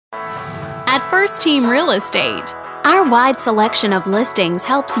First Team Real Estate. Our wide selection of listings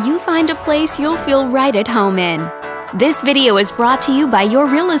helps you find a place you'll feel right at home in. This video is brought to you by your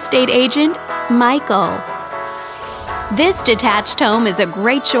real estate agent, Michael. This detached home is a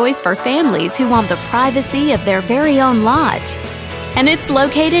great choice for families who want the privacy of their very own lot. And it's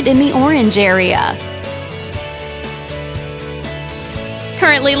located in the Orange area.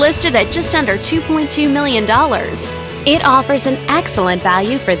 Currently listed at just under $2.2 million, it offers an excellent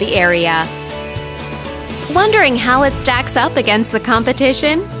value for the area. Wondering how it stacks up against the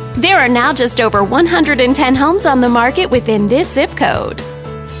competition? There are now just over 110 homes on the market within this zip code.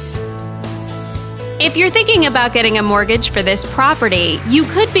 If you're thinking about getting a mortgage for this property, you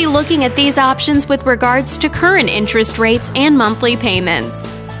could be looking at these options with regards to current interest rates and monthly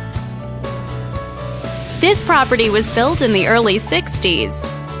payments. This property was built in the early 60s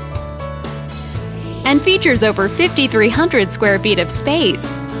and features over 5,300 square feet of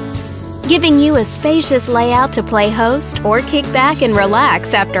space, giving you a spacious layout to play host or kick back and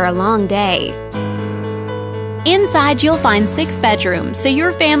relax after a long day. Inside, you'll find 6 bedrooms, so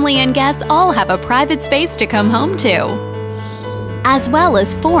your family and guests all have a private space to come home to, as well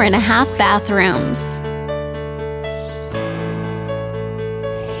as 4.5 bathrooms.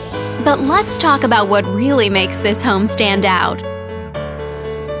 But let's talk about what really makes this home stand out.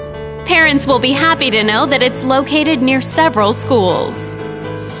 Parents will be happy to know that it's located near several schools.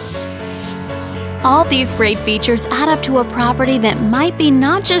 All these great features add up to a property that might be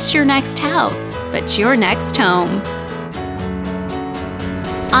not just your next house, but your next home.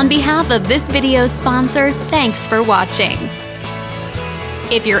 On behalf of this video's sponsor, thanks for watching.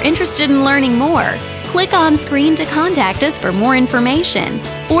 If you're interested in learning more, click on screen to contact us for more information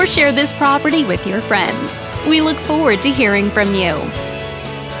or share this property with your friends. We look forward to hearing from you.